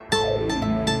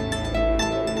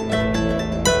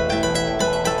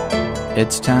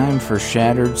It's time for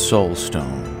Shattered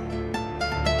Soulstone,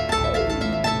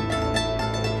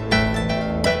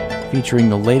 featuring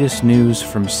the latest news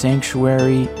from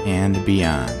Sanctuary and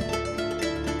beyond.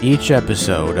 Each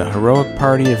episode, a heroic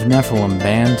party of Nephilim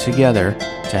band together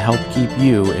to help keep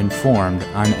you informed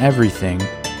on everything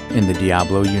in the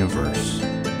Diablo universe.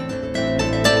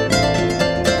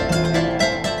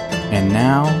 And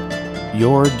now,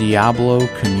 your Diablo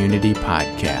Community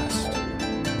Podcast.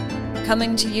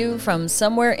 Coming to you from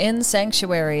somewhere in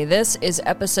Sanctuary, this is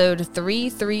episode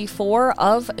 334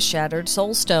 of Shattered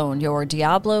Soulstone, your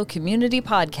Diablo Community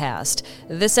Podcast.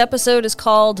 This episode is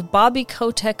called Bobby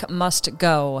Kotick Must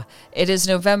Go. It is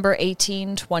November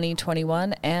 18,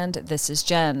 2021, and this is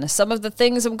Jen. Some of the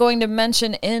things I'm going to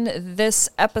mention in this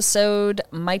episode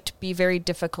might be very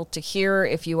difficult to hear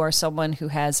if you are someone who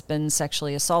has been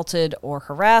sexually assaulted or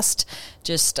harassed.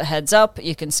 Just a heads up,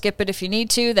 you can skip it if you need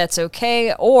to, that's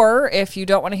okay, or if you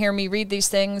don't want to hear me read these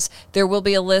things, there will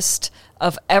be a list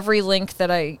of every link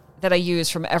that I use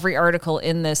from every article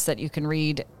in this that you can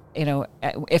read,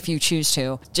 if you choose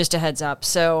to. Just a heads up.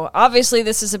 So obviously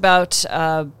this is about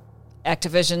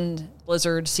Activision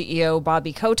Blizzard CEO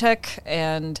Bobby Kotick,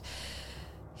 and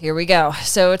here we go.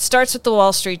 So it starts with the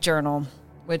Wall Street Journal,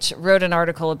 which wrote an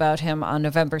article about him on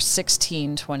November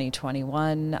 16,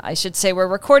 2021. I should say we're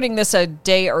recording this a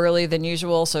day early than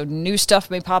usual, so new stuff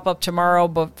may pop up tomorrow,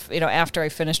 but after I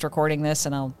finished recording this,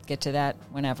 and I'll get to that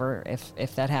whenever,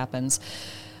 if that happens.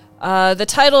 The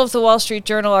title of the Wall Street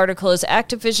Journal article is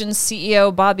Activision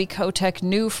CEO Bobby Kotick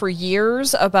Knew for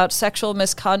Years About Sexual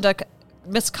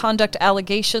Misconduct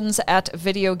allegations at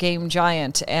video game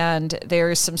giant. And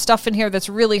there's some stuff in here that's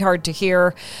really hard to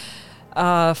hear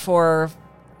for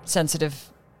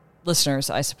sensitive listeners,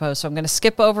 I suppose. So I'm going to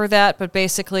skip over that, but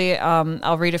basically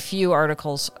I'll read a few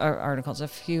a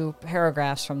few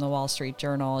paragraphs from the Wall Street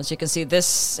Journal. As you can see,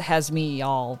 this has me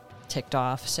all ticked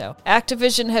off. So,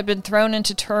 Activision had been thrown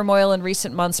into turmoil in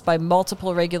recent months by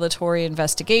multiple regulatory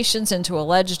investigations into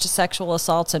alleged sexual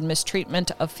assaults and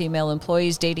mistreatment of female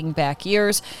employees dating back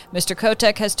years. Mr.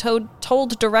 Kotick has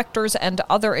told directors and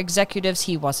other executives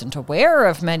he wasn't aware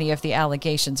of many of the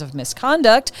allegations of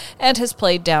misconduct and has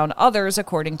played down others,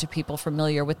 according to people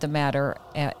familiar with the matter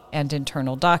and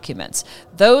internal documents.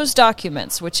 Those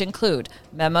documents, which include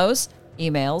memos,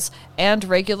 emails, and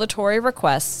regulatory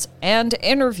requests, and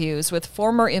interviews with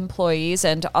former employees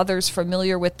and others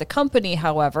familiar with the company,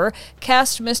 however,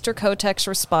 cast Mr. Kotick's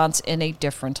response in a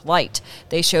different light.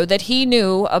 They show that he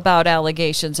knew about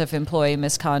allegations of employee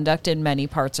misconduct in many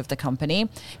parts of the company.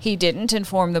 He didn't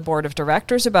inform the board of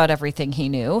directors about everything he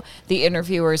knew. The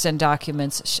interviews and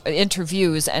documents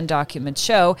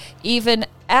show even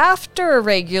after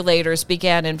regulators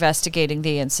began investigating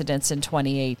the incidents in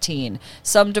 2018.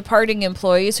 Some departing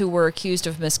employees who were accused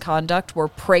of misconduct were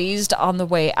praised on the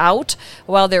way out,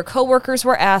 while their coworkers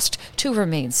were asked to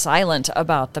remain silent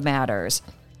about the matters.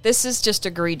 This is just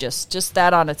egregious, just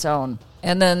that on its own.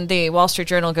 And then the Wall Street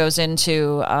Journal goes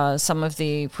into some of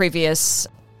the previous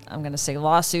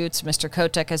lawsuits. Mr.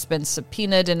 Kotick has been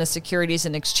subpoenaed in a Securities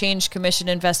and Exchange Commission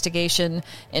investigation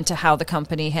into how the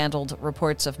company handled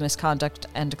reports of misconduct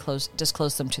and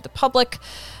disclosed them to the public.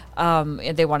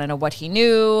 They want to know what he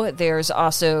knew. There's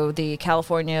also the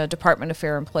California Department of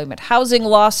Fair Employment Housing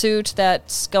lawsuit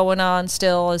that's going on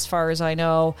still, as far as I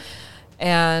know.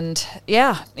 And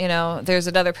there's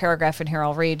another paragraph in here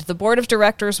I'll read. The board of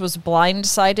directors was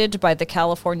blindsided by the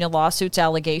California lawsuit's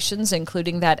allegations,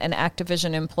 including that an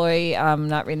Activision employee, I'm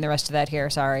not reading the rest of that here,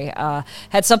 sorry,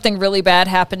 had something really bad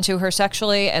happen to her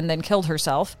sexually and then killed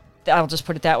herself. I'll just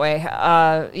put it that way.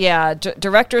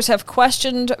 Directors have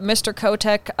questioned Mr.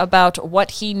 Kotick about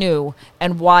what he knew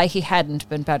and why he hadn't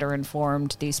been better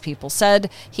informed, these people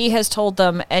said. He has told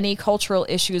them any cultural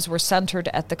issues were centered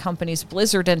at the company's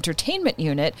Blizzard Entertainment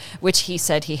unit, which he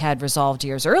said he had resolved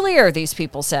years earlier, these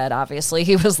people said. Obviously,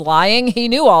 he was lying. He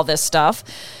knew all this stuff.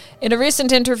 In a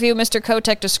recent interview, Mr.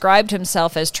 Kotick described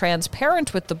himself as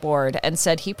transparent with the board and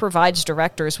said he provides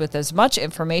directors with as much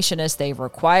information as they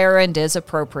require and is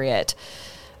appropriate.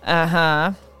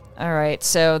 All right,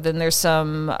 so then there's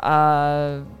some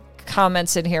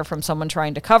comments in here from someone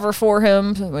trying to cover for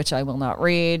him, which I will not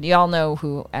read. Y'all know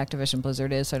who Activision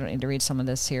Blizzard is, so I don't need to read some of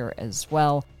this here as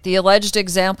well. The alleged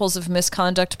examples of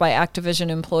misconduct by Activision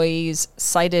employees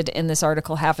cited in this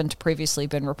article haven't previously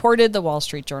been reported, the Wall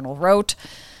Street Journal wrote.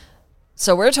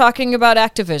 So we're talking about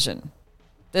Activision.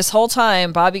 This whole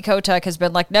time, Bobby Kotick has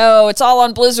been like, no, it's all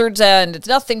on Blizzard's end. It's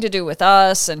nothing to do with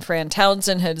us. And Fran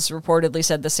Townsend has reportedly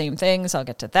said the same things. I'll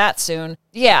get to that soon.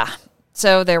 Yeah,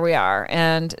 so there we are.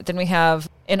 And then we have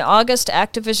In August,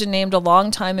 Activision named a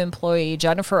longtime employee,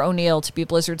 Jennifer O'Neill, to be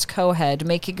Blizzard's co-head,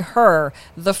 making her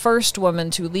the first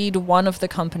woman to lead one of the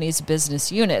company's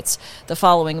business units. The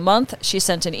following month, she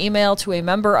sent an email to a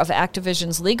member of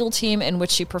Activision's legal team in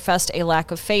which she professed a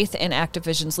lack of faith in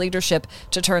Activision's leadership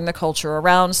to turn the culture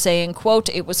around, saying, quote,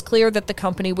 "It was clear that the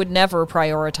company would never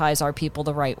prioritize our people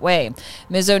the right way."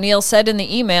 Ms. O'Neill said in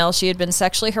the email she had been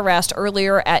sexually harassed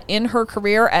earlier in her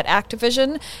career at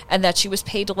Activision and that she was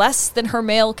paid less than her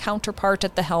male counterpart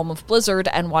at the helm of Blizzard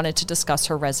and wanted to discuss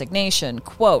her resignation.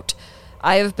 Quote,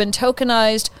 "I have been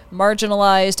tokenized,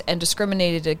 marginalized, and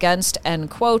discriminated against," end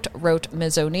quote, wrote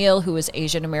Ms. O'Neill, who is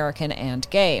Asian American and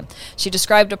gay. She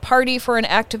described a party for an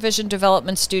Activision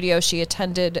development studio she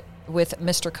attended with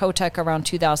Mr. Kotick around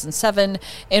 2007,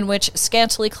 in which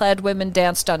scantily clad women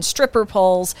danced on stripper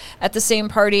poles. At the same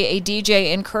party, a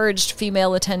DJ encouraged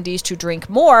female attendees to drink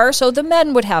more so the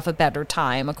men would have a better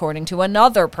time, according to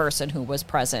another person who was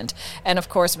present. And of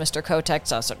course, Mr. Kotick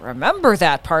doesn't remember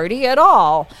that party at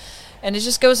all. And it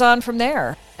just goes on from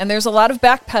there. And there's a lot of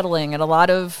backpedaling and a lot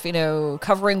of,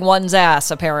 covering one's ass,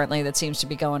 apparently, that seems to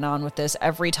be going on with this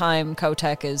every time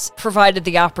Kotick is provided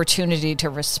the opportunity to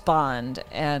respond.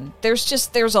 And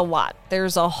there's a lot.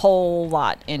 There's a whole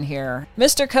lot in here.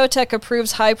 Mr. Kotick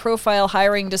approves high-profile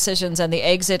hiring decisions and the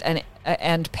exit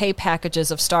and pay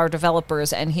packages of star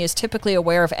developers, and he is typically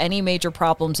aware of any major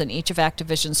problems in each of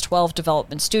Activision's 12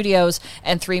 development studios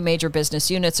and 3 major business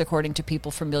units, according to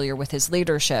people familiar with his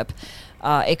leadership.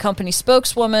 A company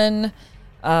spokeswoman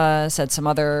said some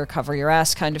other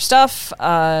cover-your-ass kind of stuff.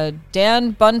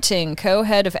 Dan Bunting,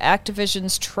 co-head of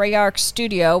Activision's Treyarch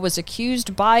studio, was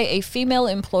accused by a female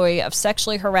employee of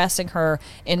sexually harassing her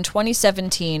in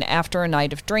 2017 after a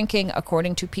night of drinking,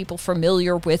 according to people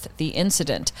familiar with the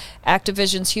incident.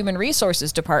 Activision's Human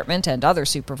Resources Department and other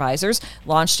supervisors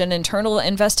launched an internal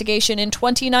investigation in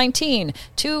 2019,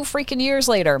 2 freaking years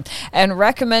later, and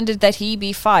recommended that he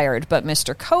be fired, but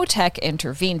Mr. Kotick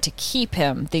intervened to keep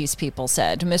him, these people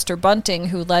said. Mr. Bunting,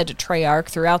 who led Treyarch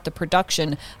throughout the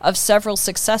production of several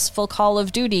successful Call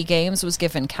of Duty games, was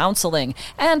given counseling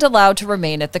and allowed to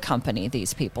remain at the company,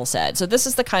 these people said. So this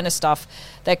is the kind of stuff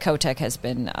that Kotick has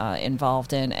been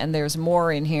involved in, and there's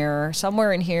more in here.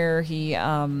 Somewhere in here,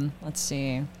 let's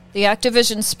see. The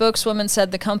Activision spokeswoman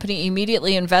said the company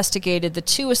immediately investigated the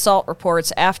 2 assault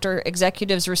reports after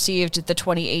executives received the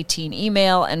 2018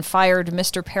 email and fired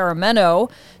Mr.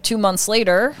 Parameno 2 months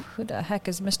later. Who the heck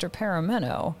is Mr.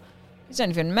 Parameno? He's not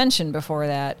even mentioned before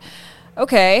that.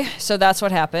 Okay, so that's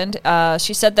what happened.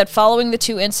 She said that following the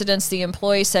 2 incidents, the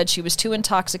employee said she was too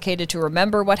intoxicated to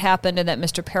remember what happened and that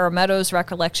Mr. Parameto's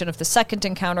recollection of the second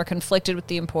encounter conflicted with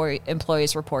the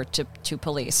employee's report to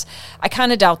police. I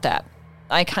kind of doubt that.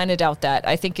 I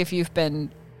think if you've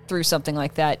been through something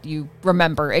like that, you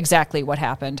remember exactly what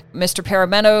happened. Mr.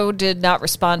 Paramento did not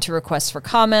respond to requests for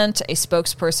comment. A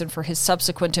spokesperson for his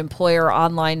subsequent employer,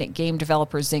 online game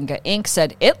developer Zynga Inc.,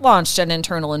 said it launched an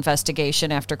internal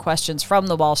investigation after questions from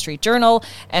the Wall Street Journal,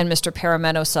 and Mr.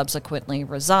 Paramento subsequently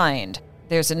resigned.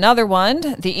 There's another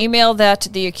one. The email that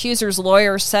the accuser's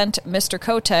lawyer sent Mr.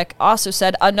 Kotick also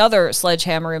said another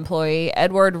Sledgehammer employee,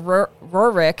 Edward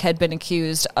Rorick, had been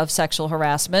accused of sexual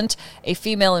harassment. A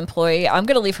female employee, I'm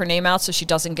going to leave her name out so she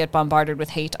doesn't get bombarded with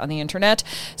hate on the internet,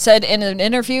 said in an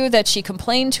interview that she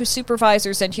complained to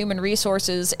supervisors and human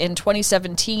resources in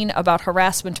 2017 about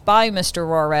harassment by Mr.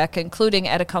 Rorick, including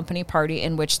at a company party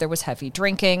in which there was heavy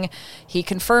drinking. He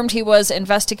confirmed he was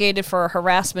investigated for a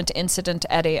harassment incident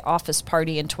at an office party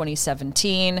in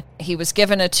 2017. He was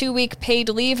given a 2-week paid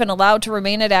leave and allowed to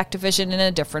remain at Activision in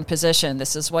a different position.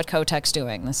 This is what Kotick's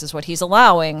doing. This is what he's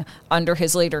allowing under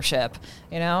his leadership.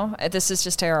 This is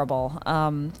just terrible.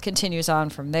 Continues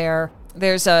on from there.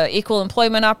 There's a Equal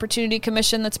Employment Opportunity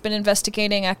Commission that's been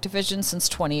investigating Activision since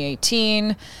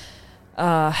 2018.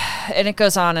 And it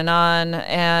goes on.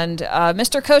 And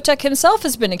Mr. Kotick himself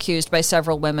has been accused by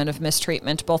several women of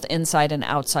mistreatment, both inside and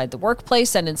outside the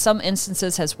workplace, and in some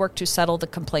instances has worked to settle the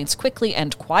complaints quickly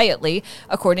and quietly,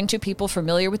 according to people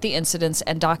familiar with the incidents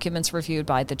and documents reviewed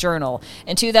by the Journal.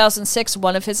 In 2006,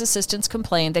 one of his assistants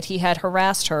complained that he had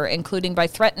harassed her, including by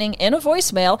threatening in a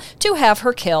voicemail to have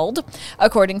her killed.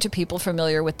 According to people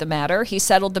familiar with the matter, he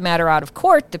settled the matter out of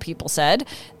court, the people said.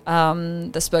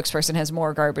 The spokesperson has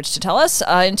more garbage to tell us.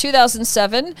 In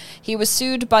 2007, he was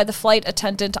sued by the flight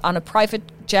attendant on a private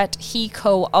jet he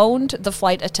co-owned. The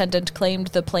flight attendant claimed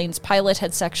the plane's pilot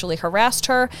had sexually harassed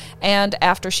her, and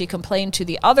after she complained to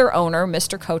the other owner,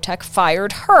 Mr. Kotek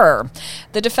fired her.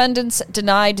 The defendants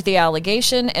denied the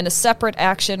allegation. In a separate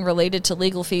action related to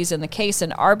legal fees in the case,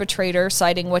 an arbitrator,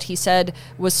 citing what he said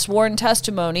was sworn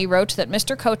testimony, wrote that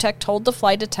Mr. Kotek told the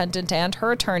flight attendant and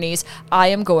her attorneys, "I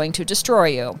am going to destroy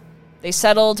you." They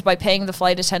settled by paying the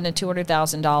flight attendant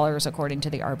 $200,000, according to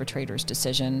the arbitrator's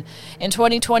decision. In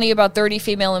 2020, about 30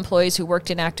 female employees who worked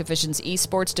in Activision's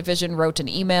esports division wrote an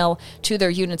email to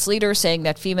their unit's leader saying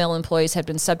that female employees had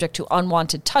been subject to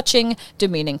unwanted touching,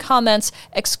 demeaning comments,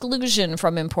 exclusion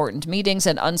from important meetings,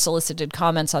 and unsolicited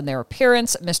comments on their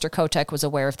appearance. Mr. Kotek was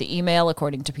aware of the email,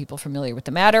 according to people familiar with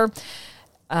the matter.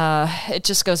 It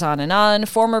just goes on and on.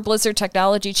 Former Blizzard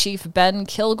technology chief Ben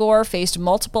Kilgore faced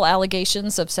multiple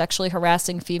allegations of sexually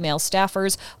harassing female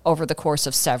staffers over the course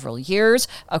of several years,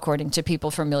 according to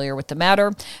people familiar with the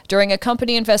matter. During a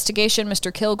company investigation,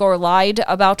 Mr. Kilgore lied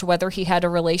about whether he had a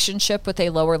relationship with a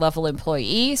lower-level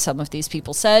employee. Some of these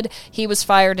people said he was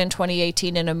fired in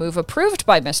 2018 in a move approved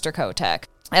by Mr. Kotek.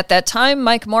 At that time,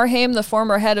 Mike Morhaime, the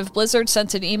former head of Blizzard,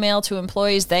 sent an email to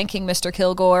employees thanking Mr.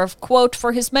 Kilgore, quote,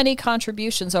 for his many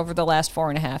contributions over the last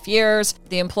 4.5 years.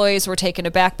 The employees were taken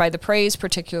aback by the praise,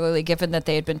 particularly given that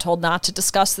they had been told not to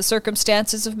discuss the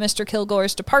circumstances of Mr.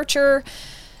 Kilgore's departure.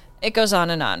 It goes on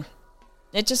and on.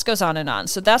 It just goes on and on.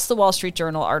 So that's the Wall Street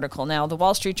Journal article. Now, the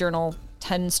Wall Street Journal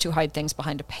tends to hide things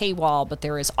behind a paywall, but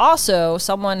there is also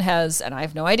someone has, and I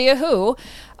have no idea who,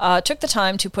 took the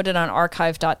time to put it on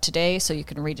archive.today, so you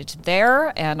can read it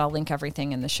there, and I'll link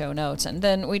everything in the show notes. And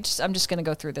then I'm just going to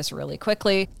go through this really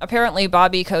quickly. Apparently,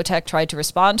 Bobby Kotek tried to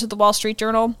respond to the Wall Street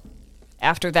Journal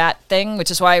after that thing,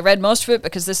 which is why I read most of it,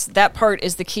 because that part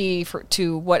is the key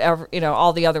to whatever,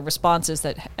 all the other responses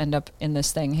that end up in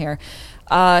this thing here.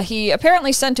 He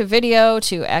apparently sent a video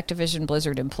to Activision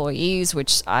Blizzard employees,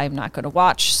 which I'm not going to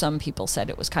watch. Some people said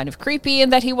it was kind of creepy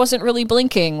and that he wasn't really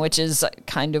blinking, which is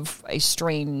kind of a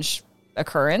strange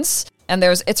occurrence. And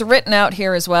it's written out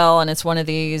here as well, and it's one of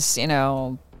these,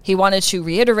 he wanted to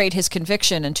reiterate his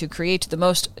conviction and to create the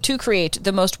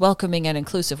most welcoming and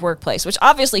inclusive workplace, which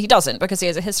obviously he doesn't, because he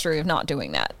has a history of not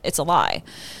doing that. It's a lie.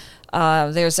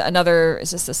 There's another,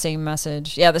 is this the same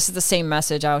message? Yeah, this is the same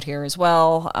message out here as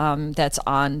well. That's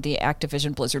on the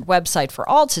Activision Blizzard website for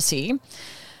all to see.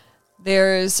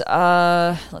 There's,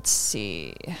 let's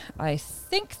see, I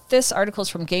think this article is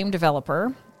from Game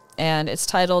Developer, and it's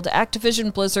titled,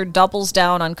 Activision Blizzard Doubles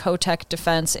Down on Kotek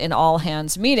Defense in All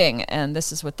Hands Meeting. And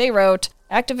this is what they wrote.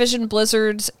 Activision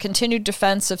Blizzard's continued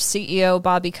defense of CEO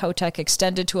Bobby Kotek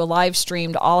extended to a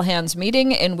live-streamed all-hands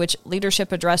meeting in which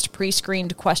leadership addressed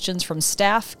pre-screened questions from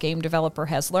staff, Game Developer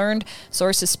has learned.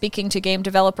 Sources speaking to Game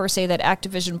Developer say that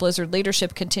Activision Blizzard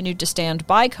leadership continued to stand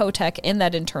by Kotek in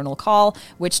that internal call,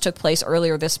 which took place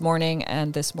earlier this morning,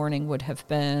 and this morning would have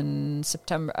been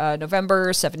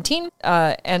November 17,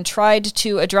 and tried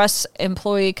to address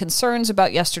employee concerns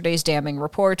about yesterday's damning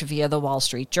report via the Wall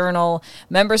Street Journal.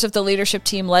 Members of the leadership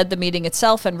team led the meeting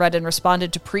itself and read and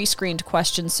responded to pre-screened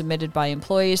questions submitted by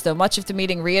employees, though much of the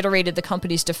meeting reiterated the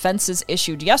company's defenses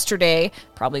issued yesterday,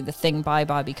 probably the thing by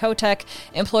Bobby Kotek.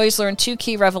 Employees learned two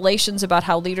key revelations about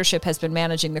how leadership has been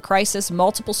managing the crisis.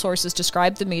 Multiple sources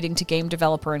described the meeting to Game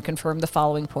Developer and confirmed the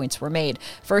following points were made.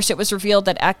 First, it was revealed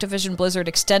that Activision Blizzard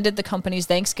extended the company's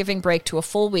Thanksgiving break to a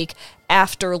full week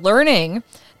after learning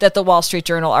that the Wall Street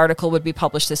Journal article would be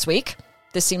published this week.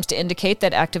 This seems to indicate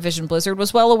that Activision Blizzard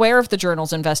was well aware of the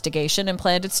Journal's investigation and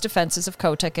planned its defenses of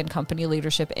Kotek and company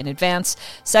leadership in advance.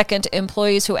 Second,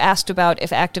 employees who asked about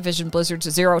if Activision Blizzard's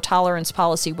zero-tolerance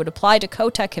policy would apply to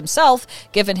Kotek himself,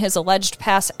 given his alleged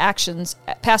past actions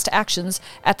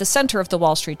at the center of the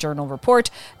Wall Street Journal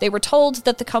report, they were told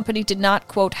that the company did not,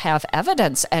 quote, have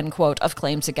evidence, end quote, of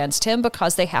claims against him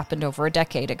because they happened over a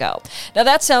decade ago. Now,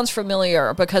 that sounds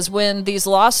familiar because when these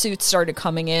lawsuits started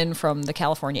coming in from the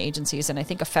California agencies, and I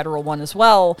think a federal one as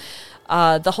well,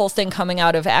 the whole thing coming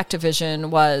out of Activision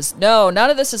was, no,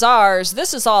 none of this is ours.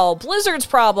 This is all Blizzard's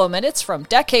problem, and it's from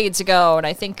decades ago. And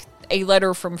I think a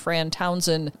letter from Fran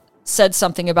Townsend said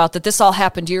something about that this all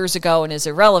happened years ago and is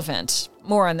irrelevant.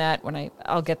 More on that when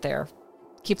I'll get there.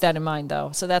 Keep that in mind, though.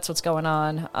 So that's what's going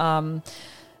on.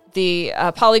 The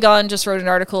Polygon just wrote an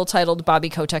article titled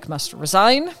Bobby Kotek Must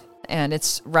Resign, and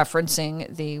it's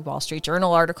referencing the Wall Street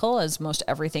Journal article, as most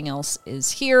everything else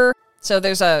is here. So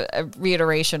there's a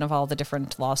reiteration of all the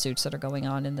different lawsuits that are going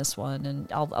on in this one,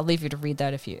 and I'll leave you to read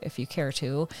that if you care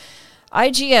to.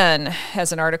 IGN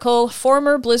has an article.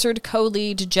 Former Blizzard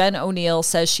co-lead Jen Oneal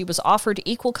says she was offered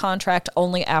equal contract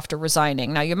only after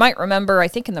resigning. Now, you might remember, I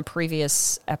think in the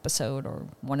previous episode, or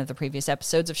one of the previous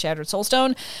episodes of Shattered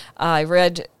Soulstone, I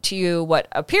read to you what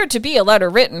appeared to be a letter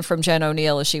written from Jen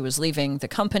Oneal as she was leaving the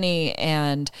company,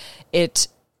 and it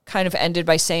kind of ended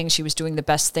by saying she was doing the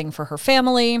best thing for her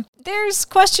family. There's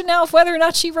question now of whether or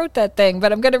not she wrote that thing,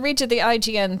 but I'm going to read you the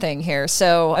IGN thing here.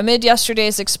 So, amid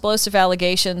yesterday's explosive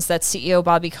allegations that CEO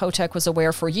Bobby Kotick was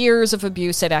aware for years of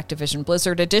abuse at Activision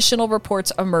Blizzard, additional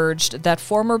reports emerged that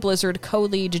former Blizzard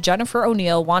co-lead Jennifer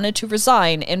Oneal wanted to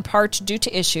resign in part due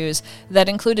to issues that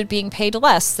included being paid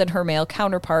less than her male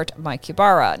counterpart, Mike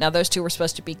Ybarra. Now, those two were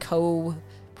supposed to be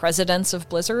presidents of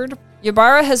Blizzard.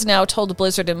 Ybarra has now told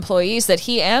Blizzard employees that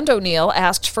he and Oneal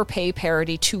asked for pay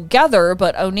parity together,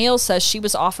 but Oneal says she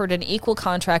was offered an equal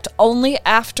contract only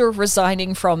after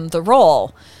resigning from the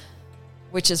role,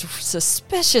 which is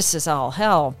suspicious as all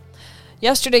hell.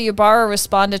 Yesterday, Ybarra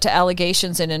responded to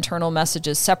allegations in internal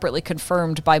messages separately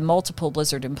confirmed by multiple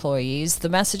Blizzard employees. The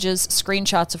messages,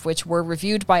 screenshots of which were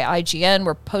reviewed by IGN,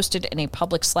 were posted in a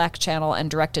public Slack channel and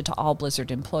directed to all Blizzard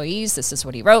employees. This is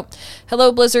what he wrote.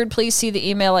 Hello, Blizzard. Please see the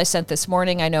email I sent this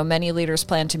morning. I know many leaders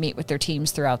plan to meet with their teams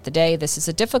throughout the day. This is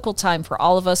a difficult time for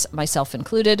all of us, myself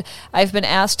included. I've been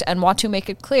asked and want to make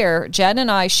it clear, Jen and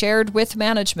I shared with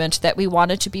management that we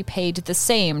wanted to be paid the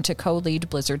same to co-lead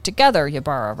Blizzard together,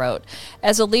 Ybarra wrote.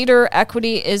 As a leader,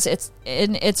 equity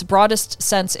in its broadest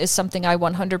sense is something I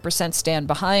 100% stand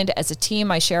behind. As a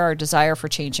team, I share our desire for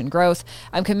change and growth.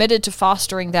 I'm committed to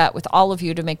fostering that with all of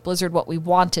you to make Blizzard what we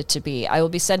want it to be. I will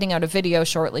be sending out a video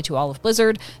shortly to all of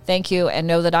Blizzard. Thank you, and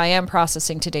know that I am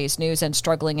processing today's news and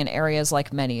struggling in areas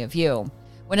like many of you.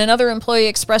 When another employee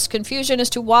expressed confusion as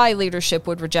to why leadership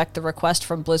would reject the request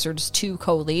from Blizzard's two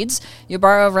co-leads,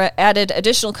 Ybarra added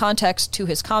additional context to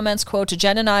his comments, quote,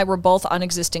 Jen and I were both on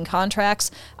existing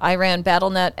contracts. I ran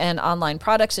Battle.net and online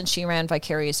products, and she ran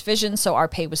Vicarious Vision, so our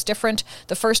pay was different.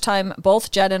 The first time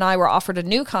both Jen and I were offered a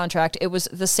new contract, it was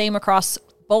the same across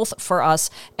both for us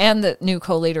and the new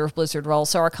co-leader of Blizzard role,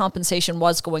 so our compensation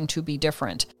was going to be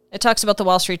different. It talks about the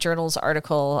Wall Street Journal's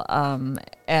article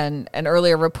and an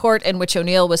earlier report in which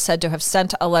Oneal was said to have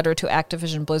sent a letter to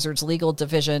Activision Blizzard's legal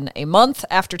division a month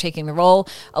after taking the role,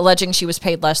 alleging she was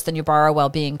paid less than Ybarra while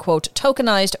being, quote,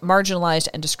 tokenized, marginalized,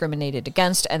 and discriminated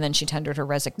against, and then she tendered her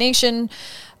resignation.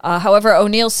 However,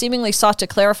 Oneal seemingly sought to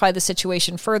clarify the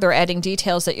situation further, adding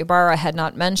details that Ybarra had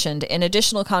not mentioned. In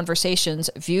additional conversations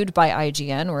viewed by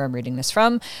IGN, where I'm reading this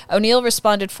from, Oneal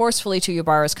responded forcefully to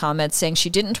Ybarra's comments, saying she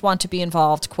didn't want to be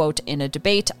involved, quote, in a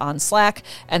debate on Slack,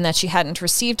 and that she hadn't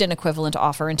received an equivalent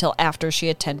offer until after she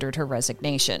had tendered her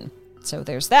resignation. So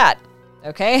there's that.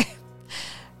 Okay?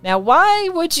 Now, why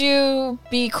would you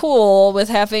be cool with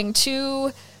having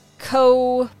two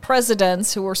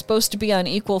co-presidents who were supposed to be on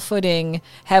equal footing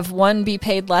have one be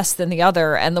paid less than the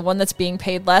other, and the one that's being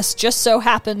paid less just so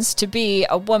happens to be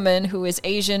a woman who is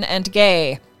Asian and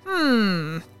gay?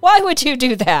 Why would you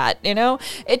do that? You know,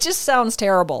 it just sounds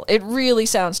terrible. It really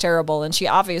sounds terrible, and she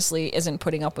obviously isn't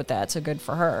putting up with that, so good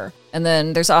for her. And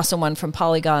then there's also one from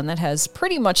Polygon that has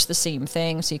pretty much the same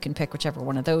thing, so you can pick whichever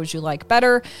one of those you like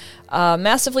better.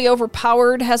 Massively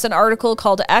Overpowered has an article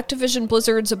called Activision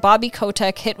Blizzard's Bobby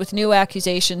Kotick hit with new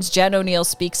accusations. Jen Oneal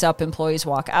speaks up, employees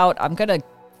walk out. I'm going to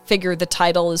figure the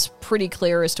title is pretty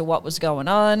clear as to what was going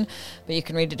on, but you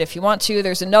can read it if you want to.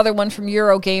 There's another one from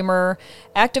Eurogamer.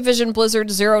 Activision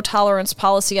Blizzard's zero-tolerance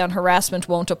policy on harassment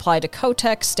won't apply to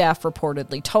Kotick, staff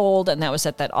reportedly told, and that was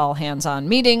at that all-hands-on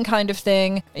meeting kind of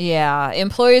thing. Yeah,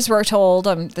 employees were told,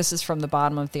 this is from the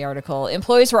bottom of the article,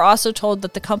 employees were also told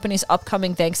that the company's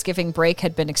upcoming Thanksgiving break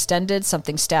had been extended,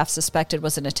 something staff suspected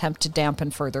was an attempt to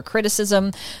dampen further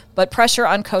criticism, but pressure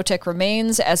on Kotick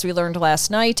remains. As we learned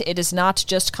last night, it is not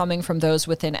just coming from those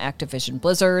within Activision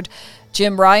Blizzard.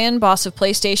 Jim Ryan, boss of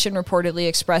PlayStation, reportedly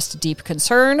expressed deep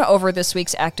concern over this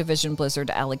week's Activision Blizzard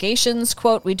allegations.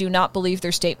 Quote, we do not believe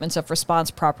their statements of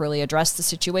response properly address the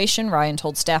situation, Ryan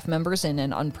told staff members in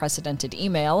an unprecedented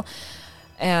email.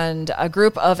 And a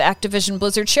group of Activision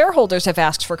Blizzard shareholders have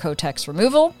asked for Kotick's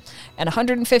removal, and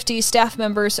 150 staff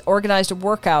members organized a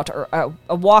walkout,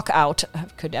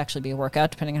 could actually be a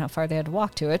workout depending on how far they had to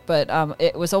walk to it, but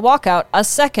it was a walkout, a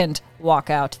second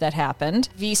walkout that happened.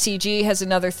 VCG has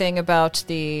another thing about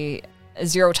the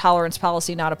zero-tolerance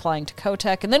policy not applying to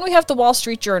Kotick. And then we have the Wall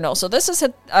Street Journal. So this is,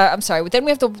 then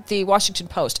we have the Washington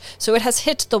Post. So it has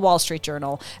hit the Wall Street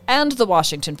Journal and the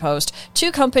Washington Post,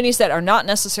 two companies that are not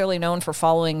necessarily known for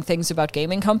following things about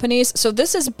gaming companies. So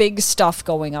this is big stuff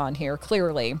going on here,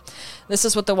 clearly. This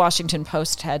is what the Washington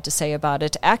Post had to say about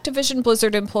it. Activision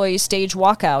Blizzard employees stage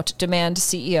walkout, demand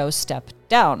CEO step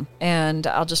down. And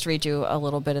I'll just read you a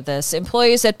little bit of this.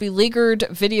 Employees at beleaguered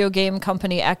video game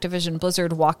company Activision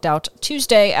Blizzard walked out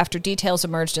Tuesday after details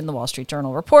emerged in the Wall Street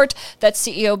Journal report that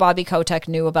CEO Bobby Kotick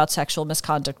knew about sexual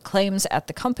misconduct claims at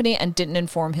the company and didn't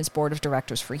inform his board of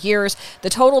directors for years. The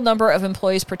total number of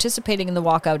employees participating in the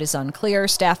walkout is unclear.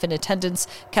 Staff in attendance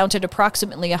counted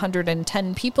approximately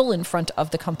 110 people in front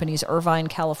of the company's Irvine,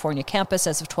 California campus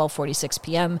as of 12:46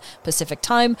 p.m. Pacific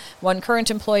time. One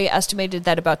current employee estimated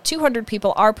that about 200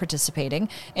 people are participating.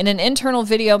 In an internal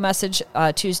video message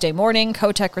Tuesday morning,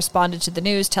 Kotick responded to the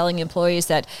news, telling employees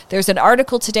that there's an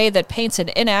article today that paints an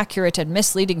inaccurate and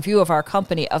misleading view of our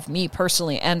company, of me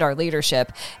personally, and our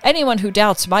leadership. Anyone who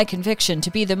doubts my conviction to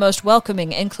be the most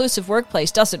welcoming, inclusive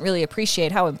workplace doesn't really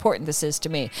appreciate how important this is to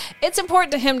me. It's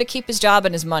important to him to keep his job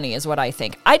and his money, is what I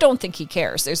think. I don't think he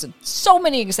cares. There's so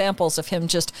many examples of him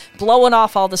just blowing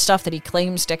off all the stuff that he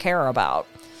claims to care about.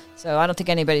 So I don't think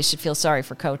anybody should feel sorry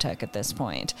for Kotick at this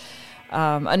point.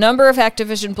 A number of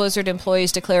Activision Blizzard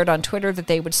employees declared on Twitter that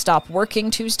they would stop working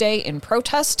Tuesday in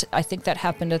protest. I think that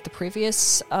happened at the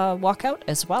previous walkout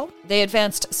as well. They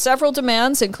advanced several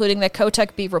demands, including that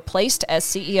Kotick be replaced as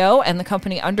CEO and the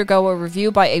company undergo a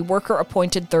review by a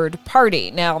worker-appointed third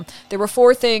party. Now, there were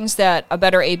 4 things that A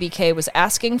Better ABK was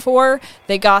asking for.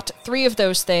 They got 3 of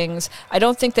those things. I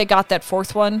don't think they got that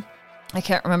 4th one. I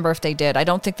can't remember if they did. I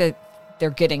don't think that they're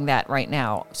getting that right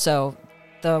now. So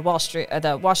the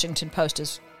Washington Post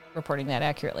is reporting that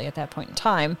accurately at that point in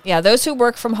time. Yeah, those who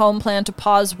work from home plan to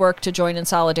pause work to join in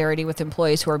solidarity with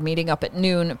employees who are meeting up at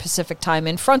noon Pacific time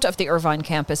in front of the Irvine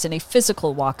campus in a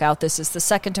physical walkout. This is the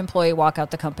second employee walkout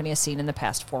the company has seen in the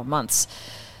past 4 months.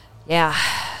 Yeah,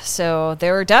 so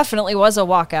there definitely was a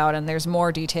walkout, and there's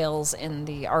more details in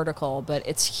the article, but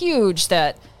it's huge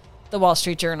that the Wall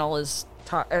Street Journal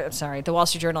the Wall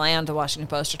Street Journal and the Washington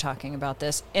Post are talking about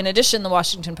this. In addition, the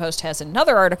Washington Post has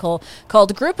another article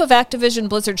called "Group of Activision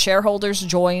Blizzard Shareholders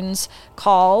Joins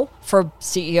Call for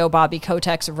CEO Bobby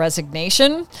Kotick's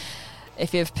Resignation."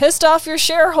 If you've pissed off your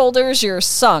shareholders, you're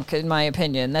sunk, in my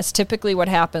opinion. That's typically what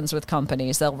happens with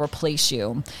companies. They'll replace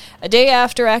you. A day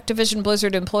after Activision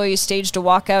Blizzard employees staged a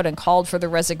walkout and called for the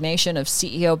resignation of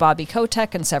CEO Bobby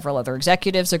Kotick and several other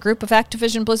executives, a group of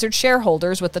Activision Blizzard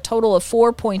shareholders with a total of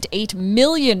 4.8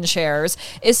 million shares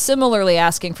is similarly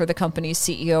asking for the company's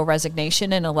CEO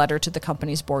resignation in a letter to the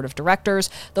company's board of directors.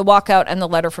 The walkout and the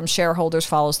letter from shareholders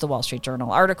follows the Wall Street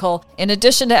Journal article. In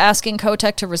addition to asking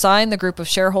Kotick to resign, the group of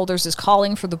shareholders is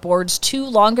calling for the board's 2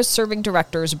 longest-serving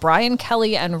directors, Brian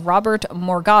Kelly and Robert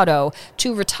Morgado,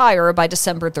 to retire by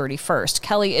December 31st.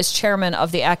 Kelly is chairman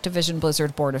of the Activision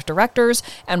Blizzard Board of Directors,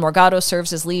 and Morgado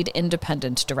serves as lead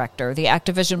independent director. The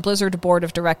Activision Blizzard Board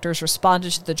of Directors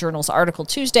responded to the Journal's article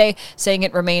Tuesday, saying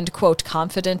it remained, quote,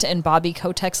 confident in Bobby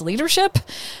Kotick's leadership.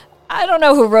 I don't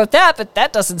know who wrote that, but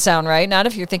that doesn't sound right. Not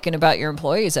if you're thinking about your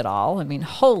employees at all. I mean,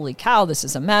 holy cow, this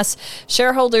is a mess.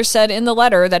 Shareholders said in the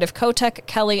letter that if Kotick,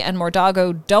 Kelly, and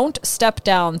Morgado don't step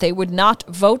down, they would not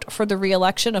vote for the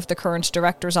re-election of the current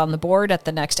directors on the board at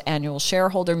the next annual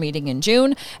shareholder meeting in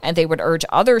June, and they would urge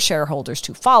other shareholders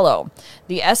to follow.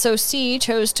 The SOC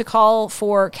chose to call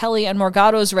for Kelly and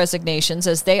Morgado's resignations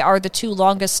as they are the 2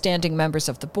 longest-standing members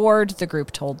of the board, the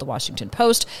group told the Washington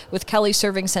Post, with Kelly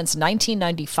serving since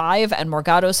 1995 and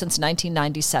Morgado since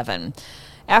 1997.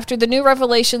 After the new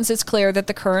revelations, it's clear that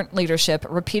the current leadership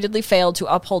repeatedly failed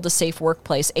to uphold a safe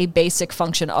workplace, a basic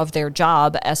function of their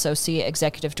job, SOC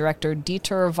Executive Director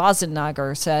Dieter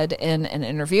Vosennager said in an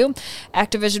interview.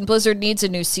 Activision Blizzard needs a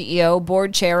new CEO,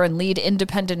 board chair, and lead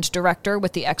independent director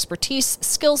with the expertise,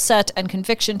 skill set, and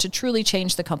conviction to truly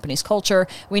change the company's culture.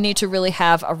 We need to really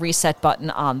have a reset button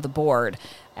on the board.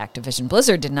 Activision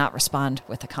Blizzard did not respond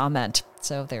with a comment.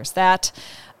 So there's that.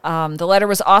 The letter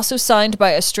was also signed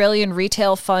by Australian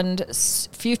retail fund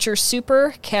Future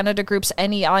Super, Canada Group's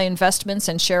NEI Investments,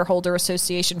 and Shareholder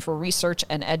Association for Research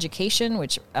and Education,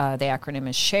 which the acronym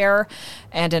is SHARE,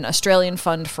 and an Australian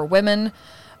fund for women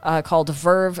called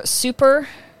Verve Super.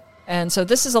 And so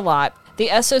this is a lot. The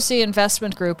SOC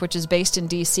Investment Group, which is based in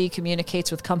D.C.,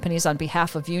 communicates with companies on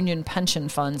behalf of union pension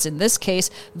funds. In this case,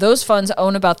 those funds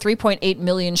own about 3.8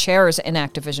 million shares in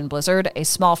Activision Blizzard, a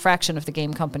small fraction of the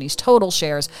game company's total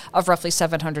shares of roughly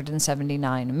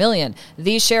 779 million.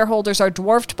 These shareholders are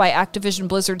dwarfed by Activision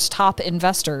Blizzard's top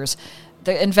investors.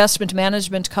 The investment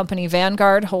management company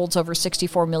Vanguard holds over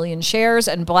 64 million shares,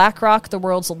 and BlackRock, the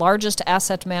world's largest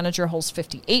asset manager, holds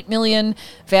 58 million.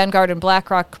 Vanguard and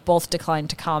BlackRock both declined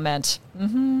to comment.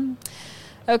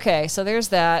 Okay, so there's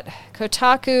that.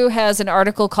 Kotaku has an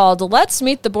article called "Let's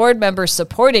Meet the Board Members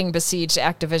Supporting Besieged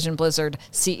Activision Blizzard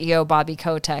CEO Bobby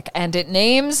Kotick," and it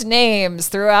names names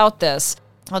throughout this.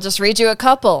 I'll just read you a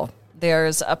couple.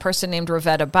 There's a person named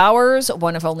Ravetta Bowers,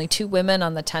 one of only 2 women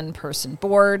on the 10-person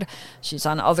board. She's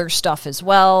on other stuff as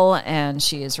well, and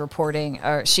she is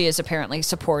apparently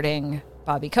supporting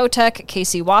Bobby Kotick.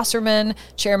 Casey Wasserman,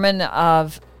 chairman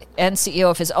of and CEO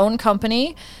of his own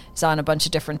company, is on a bunch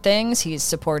of different things. He's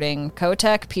supporting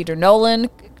Kotick. Peter Nolan,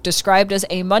 described as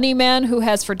a money man who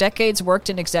has for decades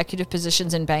worked in executive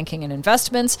positions in banking and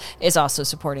investments, is also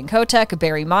supporting Kotick.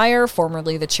 Barry Meyer,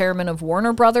 formerly the chairman of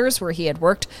Warner Brothers, where he had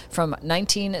worked from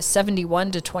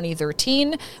 1971 to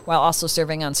 2013, while also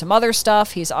serving on some other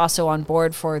stuff. He's also on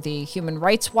board for the Human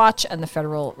Rights Watch and the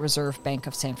Federal Reserve Bank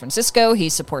of San Francisco. He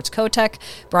supports Kotick.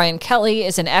 Brian Kelly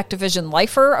is an Activision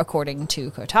lifer, according to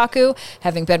Kotaku,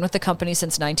 having been with the company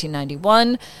since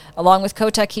 1991. Along with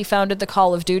Kotick, he founded the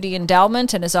Call of Duty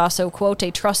Endowment and is also, quote,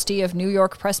 a trustee of New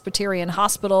York Presbyterian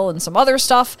Hospital and some other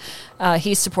stuff.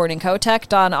 He's supporting Kotick.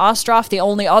 Dawn Ostroff, the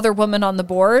only other woman on the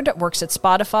board, works at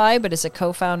Spotify, but is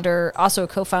also a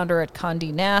co-founder at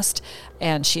Condé Nast,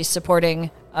 and she's supporting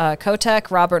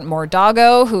Kotick. Robert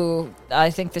Mordago, who I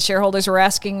think the shareholders were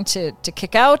asking to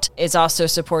kick out, is also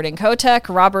supporting Kotick.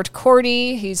 Robert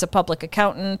Cordy, he's a public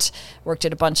accountant, worked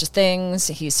at a bunch of things.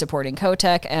 He's supporting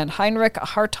Kotick. And Heinrich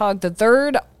Hartog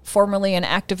III, formerly an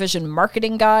Activision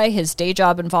marketing guy. His day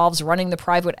job involves running the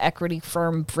private equity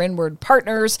firm Brynward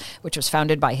Partners, which was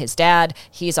founded by his dad.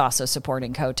 He's also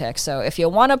supporting Kotick. So if you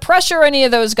want to pressure any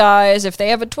of those guys, if they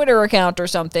have a Twitter account or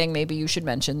something, maybe you should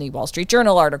mention the Wall Street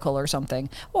Journal article or something,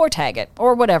 or tag it,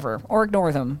 or whatever, or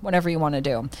ignore them, whatever you want to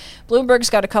do. Bloomberg's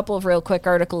got a couple of real quick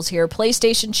articles here.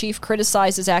 PlayStation chief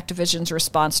criticizes Activision's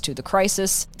response to the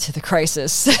crisis. The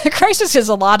crisis is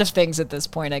a lot of things at this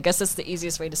point. I guess that's the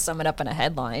easiest way to sum it up in a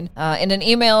headline. In an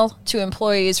email to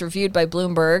employees reviewed by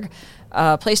Bloomberg,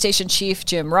 PlayStation chief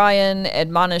Jim Ryan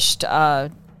admonished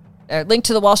linked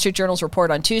to the Wall Street Journal's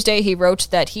report on Tuesday. He wrote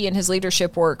that he and his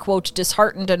leadership were, quote,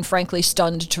 disheartened and frankly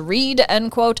stunned to read,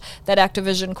 end quote, that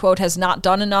Activision, quote, has not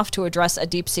done enough to address a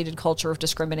deep-seated culture of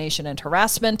discrimination and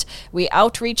harassment. We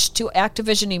outreached to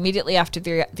Activision immediately after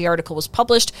the article was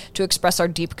published to express our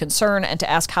deep concern and to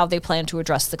ask how they plan to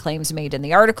address the claims made in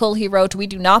the article. He wrote, we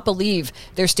do not believe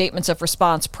their statements of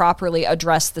response properly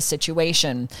address the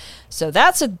situation. So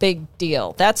that's a big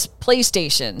deal. That's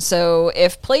PlayStation. So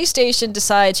if PlayStation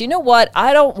decides, you know what,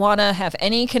 I don't want to have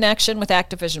any connection with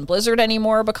Activision Blizzard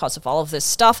anymore because of all of this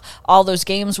stuff, all those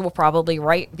games will probably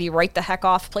be right the heck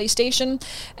off PlayStation.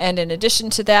 And in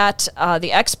addition to that, the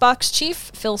Xbox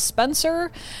chief, Phil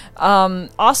Spencer,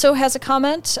 also has a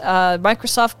comment.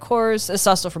 Microsoft Corp's, this is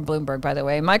also from Bloomberg, by the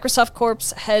way, Microsoft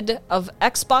Corp's head of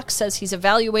Xbox says he's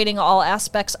evaluating all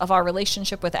aspects of our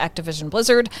relationship with Activision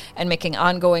Blizzard and making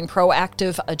ongoing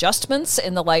proactive adjustments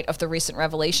in the light of the recent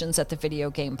revelations at the video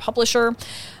game publisher.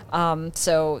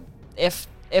 So if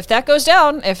that goes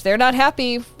down, if they're not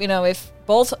happy, if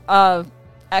both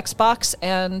Xbox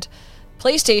and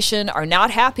PlayStation are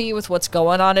not happy with what's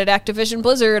going on at Activision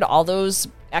Blizzard, all those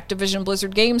Activision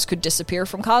Blizzard games could disappear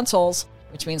from consoles,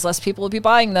 which means less people will be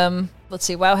buying them. Let's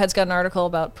see, Wowhead's got an article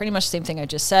about pretty much the same thing I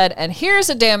just said. And here's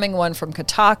a damning one from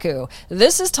Kotaku.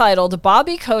 This is titled,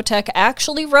 Bobby Kotick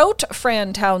actually wrote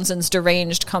Fran Townsend's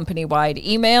deranged company-wide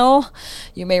email.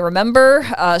 You may remember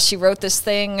she wrote this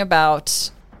thing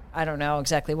about, I don't know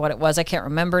exactly what it was. I can't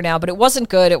remember now, but it wasn't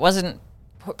good. It wasn't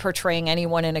portraying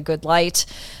anyone in a good light.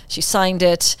 She signed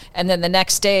it, and then the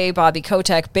next day, Bobby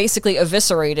Kotick basically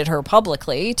eviscerated her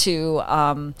publicly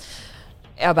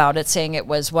about it, saying it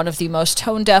was one of the most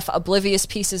tone-deaf, oblivious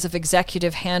pieces of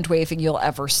executive hand-waving you'll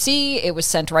ever see. It was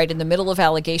sent right in the middle of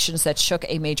allegations that shook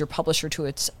a major publisher to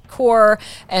its core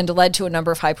and led to a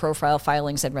number of high-profile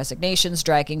filings and resignations,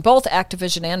 dragging both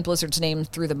Activision and Blizzard's name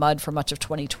through the mud for much of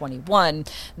 2021.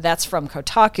 That's from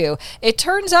Kotaku. It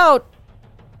turns out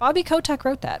Bobby Kotick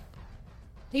wrote that.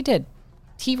 He did.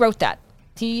 He wrote that.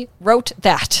 He wrote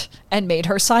that and made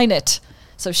her sign it.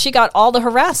 So she got all the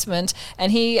harassment,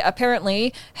 and he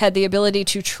apparently had the ability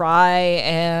to try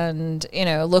and,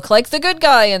 look like the good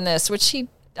guy in this, which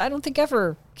I don't think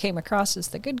ever came across as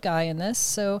the good guy in this.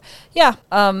 So, yeah.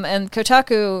 And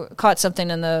Kotaku caught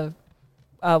something in the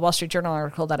Wall Street Journal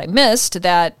article that I missed,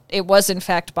 that it was, in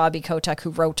fact, Bobby Kotick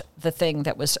who wrote the thing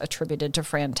that was attributed to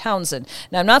Fran Townsend.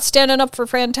 Now, I'm not standing up for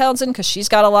Fran Townsend because she's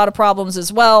got a lot of problems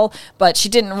as well, but she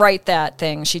didn't write that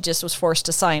thing. She just was forced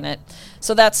to sign it.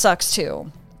 So that sucks,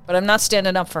 too. But I'm not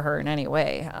standing up for her in any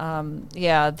way.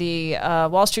 The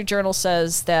Wall Street Journal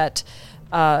says that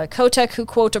Kotick, who,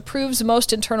 quote, approves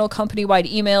most internal company-wide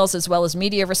emails as well as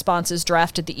media responses,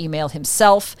 drafted the email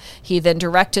himself. He then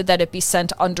directed that it be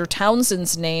sent under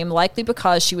Townsend's name, likely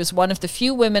because she was one of the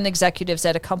few women executives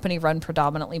at a company run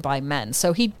predominantly by men.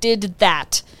 So he did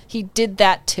that. He did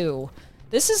that, too.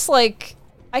 This is like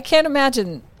I can't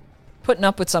imagine putting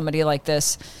up with somebody like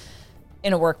this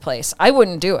in a workplace. I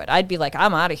wouldn't do it. I'd be like,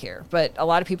 I'm out of here. But a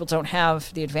lot of people don't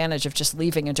have the advantage of just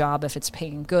leaving a job if it's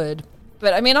paying good.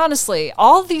 But I mean, honestly,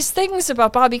 all these things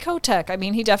about Bobby Kotick, I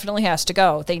mean, he definitely has to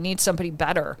go. They need somebody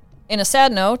better. In a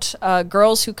sad note,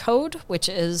 Girls Who Code, which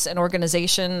is an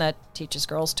organization that teaches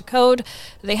girls to code,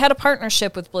 they had a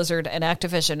partnership with Blizzard and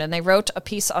Activision, and they wrote a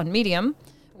piece on Medium,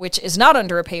 which is not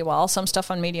under a paywall. Some stuff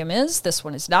on Medium is. This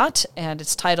one is not. And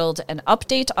it's titled, An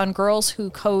Update on Girls Who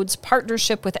Code's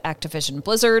Partnership with Activision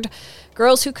Blizzard.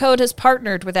 Girls Who Code has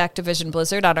partnered with Activision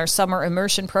Blizzard on our summer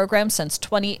immersion program since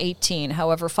 2018.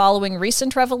 However, following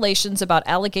recent revelations about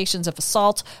allegations of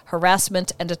assault,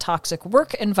 harassment, and a toxic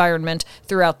work environment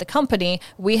throughout the company,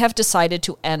 we have decided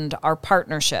to end our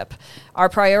partnership. Our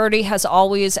priority has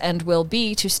always and will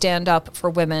be to stand up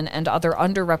for women and other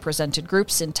underrepresented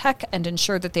groups in tech and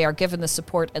ensure that they are given the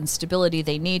support and stability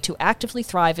they need to actively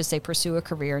thrive as they pursue a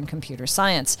career in computer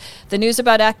science. The news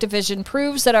about Activision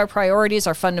proves that our priorities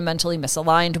are fundamentally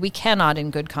misaligned. We cannot, in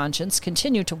good conscience,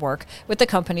 continue to work with the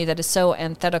company that is so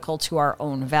antithetical to our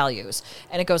own values.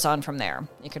 And it goes on from there.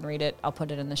 You can read it. I'll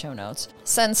put it in the show notes.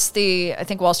 Since I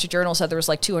think Wall Street Journal said there was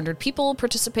like 200 people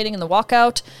participating in the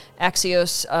walkout,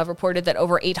 Axios reported that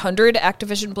over 800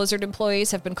 Activision Blizzard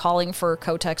employees have been calling for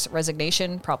Kotick's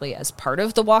resignation, probably as part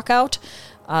of the walkout.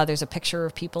 There's a picture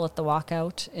of people at the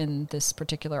walkout in this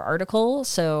particular article.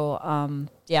 So,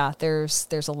 yeah, there's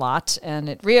a lot, and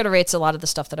it reiterates a lot of the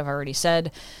stuff that I've already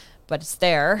said, but it's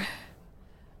there.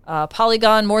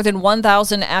 Polygon, more than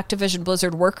 1,000 Activision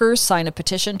Blizzard workers sign a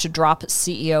petition to drop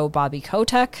CEO Bobby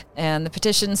Kotick. And the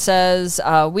petition says,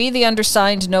 we, the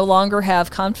undersigned, no longer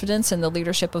have confidence in the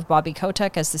leadership of Bobby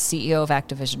Kotick as the CEO of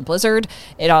Activision Blizzard.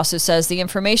 It also says the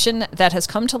information that has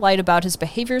come to light about his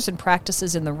behaviors and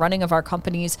practices in the running of our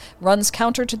companies runs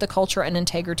counter to the culture and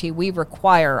integrity we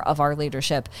require of our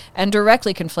leadership and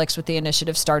directly conflicts with the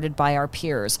initiative started by our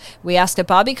peers. We ask that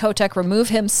Bobby Kotick remove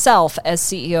himself as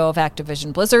CEO of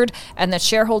Activision Blizzard, and that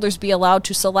shareholders be allowed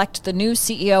to select the new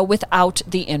CEO without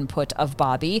the input of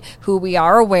Bobby, who we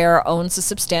are aware owns a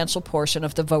substantial portion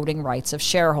of the voting rights of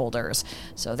shareholders.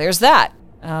 So there's that.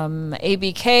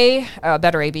 ABK,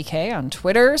 Better ABK on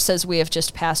Twitter says we have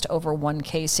just passed over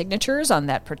 1K signatures on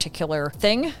that particular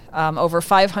thing. Over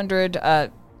 500,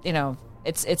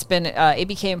 it's been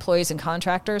ABK employees and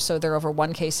contractors, so there are over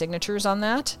 1K signatures on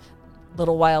that. A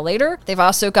little while later, they've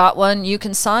also got one you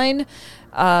can sign.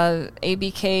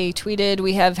 ABK tweeted,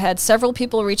 we have had several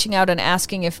people reaching out and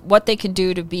asking what they can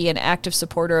do to be an active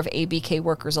supporter of ABK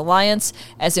Workers Alliance.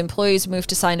 As employees move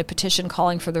to sign a petition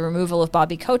calling for the removal of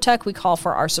Bobby Kotick, we call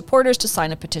for our supporters to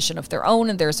sign a petition of their own,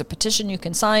 and there's a petition you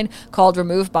can sign called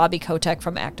Remove Bobby Kotick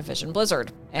from Activision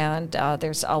Blizzard. And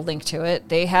I'll link to it.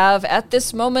 They have, at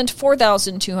this moment,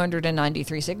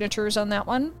 4,293 signatures on that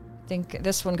one. I think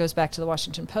this one goes back to the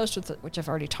Washington Post, which I've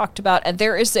already talked about. And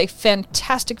there is a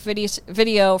fantastic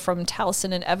video from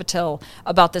Taliesin and Evitil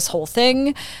about this whole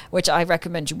thing, which I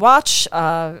recommend you watch.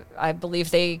 I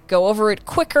believe they go over it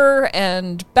quicker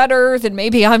and better than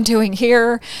maybe I'm doing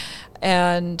here.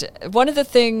 And one of the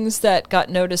things that got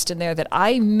noticed in there that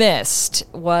I missed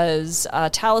was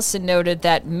Taliesin noted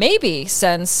that maybe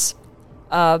since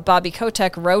Bobby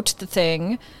Kotick wrote the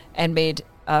thing and made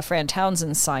Fran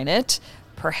Townsend sign it,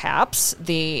 perhaps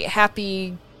the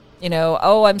happy,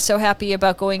 I'm so happy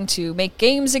about going to make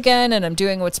games again and I'm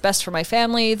doing what's best for my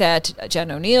family that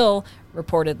Jen O'Neill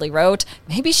reportedly wrote.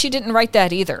 Maybe she didn't write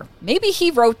that either. Maybe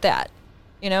he wrote that.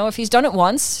 If he's done it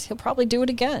once, he'll probably do it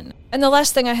again. And the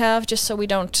last thing I have, just so we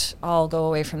don't all go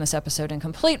away from this episode in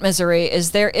complete misery, is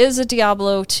there is a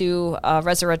Diablo 2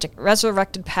 Resurrected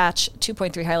Patch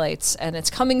 2.3 highlights, and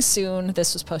it's coming soon.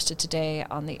 This was posted today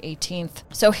on the 18th.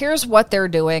 So here's what they're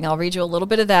doing. I'll read you a little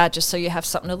bit of that just so you have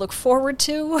something to look forward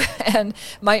to and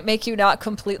might make you not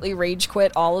completely rage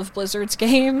quit all of Blizzard's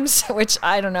games, which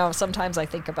I don't know. Sometimes I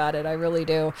think about it. I really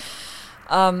do.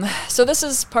 So this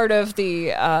is part of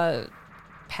the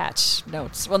patch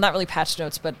notes. Well, not really patch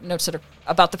notes, but notes that are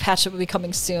about the patch that will be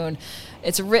coming soon.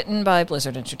 It's written by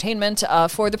Blizzard Entertainment.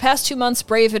 For the past 2 months,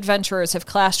 brave adventurers have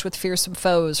clashed with fearsome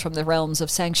foes from the realms of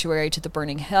Sanctuary to the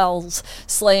burning hells,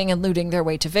 slaying and looting their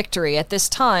way to victory. In this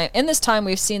time,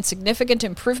 we've seen significant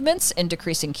improvements in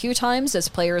decreasing queue times, as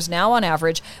players now, on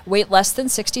average, wait less than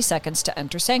 60 seconds to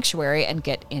enter Sanctuary and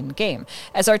get in-game.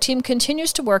 As our team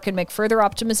continues to work and make further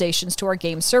optimizations to our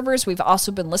game servers, we've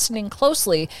also been listening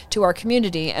closely to our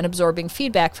community community and absorbing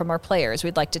feedback from our players.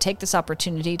 We'd like to take this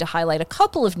opportunity to highlight a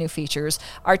couple of new features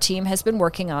our team has been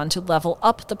working on to level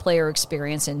up the player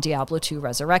experience in Diablo II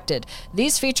Resurrected.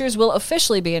 These features will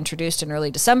officially be introduced in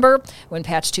early December when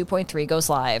patch 2.3 goes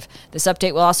live. This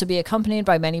update will also be accompanied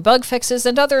by many bug fixes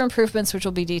and other improvements which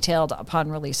will be detailed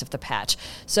upon release of the patch.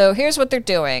 So here's what they're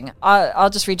doing. I'll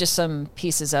just read just some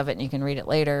pieces of it and you can read it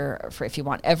later if you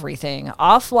want everything.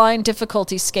 Offline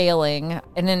difficulty scaling,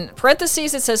 and in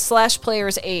parentheses it says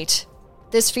 /players8.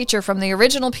 This feature from the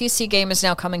original PC game is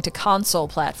now coming to console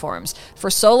platforms. For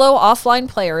solo offline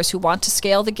players who want to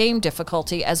scale the game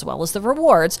difficulty as well as the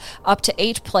rewards up to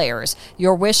 8 players,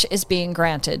 your wish is being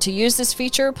granted. To use this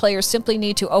feature, players simply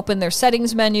need to open their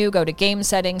settings menu, go to Game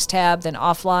Settings tab, then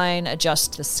Offline,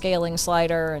 adjust the scaling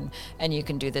slider, and you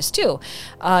can do this too.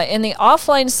 In the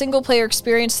offline single-player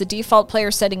experience, the default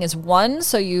player setting is 1,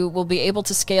 so you will be able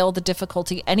to scale the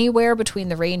difficulty anywhere between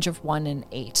the range of 1 and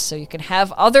 8. So you can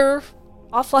have other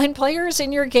offline players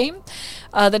in your game.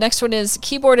 The next one is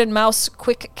keyboard and mouse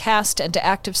quick cast and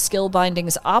active skill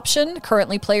bindings option.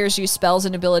 Currently, players use spells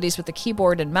and abilities with the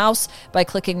keyboard and mouse by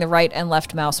clicking the right and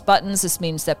left mouse buttons. This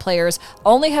means that players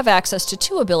only have access to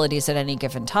 2 abilities at any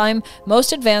given time.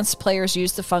 Most advanced players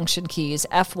use the function keys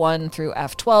F1 through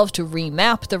F12 to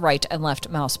remap the right and left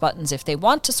mouse buttons if they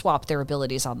want to swap their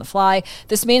abilities on the fly.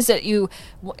 This means that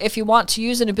if you want to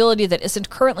use an ability that isn't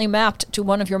currently mapped to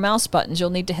one of your mouse buttons, you'll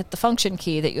need to hit the function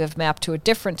key that you have mapped to a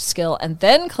different skill and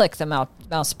then click the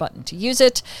mouse button to use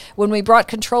it. When we brought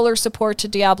controller support to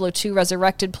Diablo II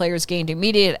Resurrected, players gained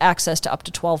immediate access to up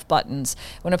to 12 buttons.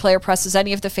 When a player presses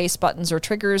any of the face buttons or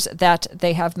triggers that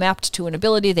they have mapped to an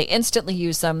ability, they instantly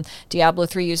use them. Diablo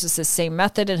III uses this same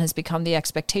method and has become the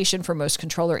expectation for most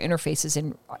controller interfaces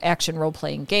in action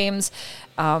role-playing games.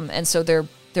 And so they're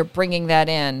bringing that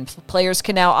in. Players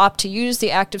can now opt to use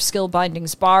the active skill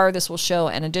bindings bar. This will show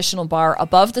an additional bar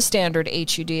above the standard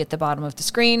HUD at the bottom of the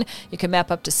screen. You can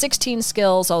map up to 16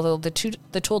 skills, although the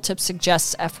tooltip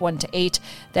suggests F1 to 8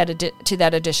 to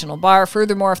that additional bar.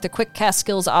 Furthermore, if the quick cast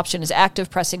skills option is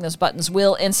active, pressing those buttons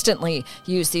will instantly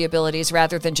use the abilities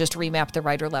rather than just remap the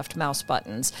right or left mouse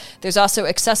buttons. There's also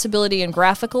accessibility and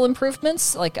graphical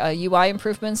improvements, like UI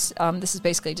improvements. This is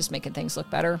basically just making things look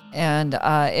better. And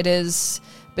it is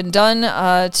been done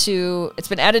it's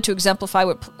been added to exemplify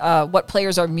what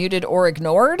players are muted or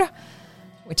ignored,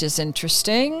 which is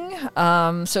interesting.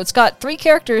 So it's got 3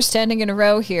 characters standing in a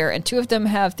row here, and 2 of them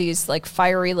have these like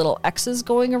fiery little X's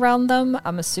going around them.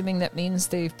 I'm assuming that means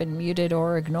they've been muted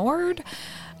or ignored.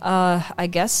 I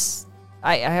guess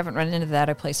I haven't run into that.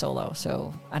 I play solo,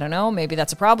 so I don't know. Maybe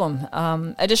that's a problem.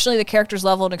 Additionally, the character's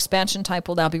level and expansion type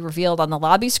will now be revealed on the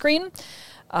lobby screen.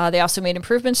 They also made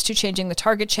improvements to changing the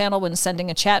target channel when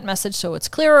sending a chat message so it's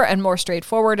clearer and more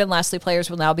straightforward. And lastly, players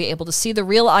will now be able to see the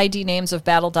real ID names of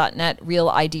Battle.net real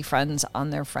ID friends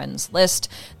on their friends list.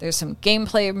 There's some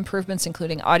gameplay improvements,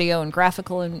 including audio and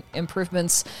graphical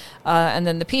improvements. And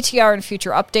then the PTR and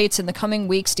future updates. In the coming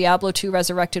weeks, Diablo II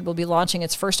Resurrected will be launching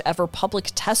its first ever public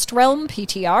test realm,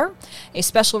 PTR, a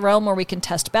special realm where we can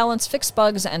test balance, fix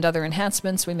bugs, and other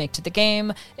enhancements we make to the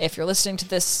game. If you're listening to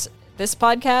this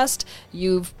podcast,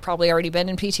 you've probably already been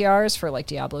in PTRs for like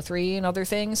Diablo 3 and other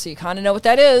things, so you kind of know what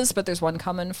that is, but there's one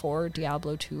coming for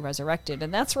Diablo 2 Resurrected.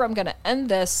 And that's where I'm going to end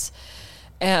this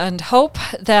and hope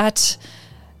that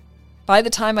by the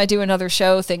time I do another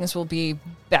show, things will be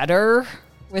better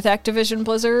with Activision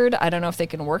Blizzard. I don't know if they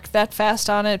can work that fast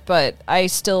on it, but I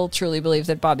still truly believe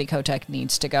that Bobby Kotick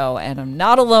needs to go, and I'm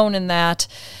not alone in that.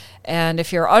 And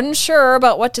if you're unsure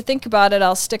about what to think about it,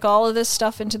 I'll stick all of this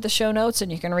stuff into the show notes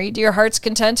and you can read to your heart's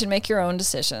content and make your own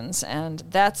decisions. And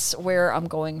that's where I'm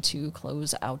going to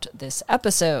close out this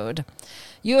episode.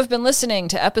 You have been listening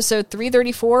to episode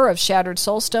 334 of Shattered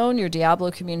Soulstone, your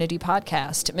Diablo community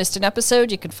podcast. Missed an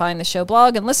episode? You can find the show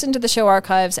blog and listen to the show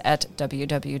archives at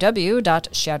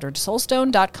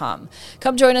www.shatteredsoulstone.com.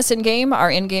 Come join us in-game. Our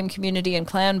in-game community and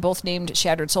clan, both named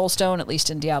Shattered Soulstone, at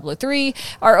least in Diablo 3,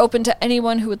 are open to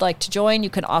anyone who would like to join. You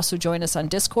can also join us on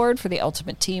Discord for the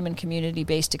ultimate team and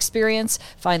community-based experience.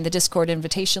 Find the Discord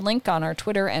invitation link on our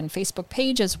Twitter and Facebook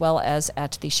page, as well as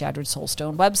at the Shattered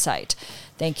Soulstone website.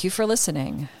 Thank you for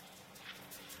listening.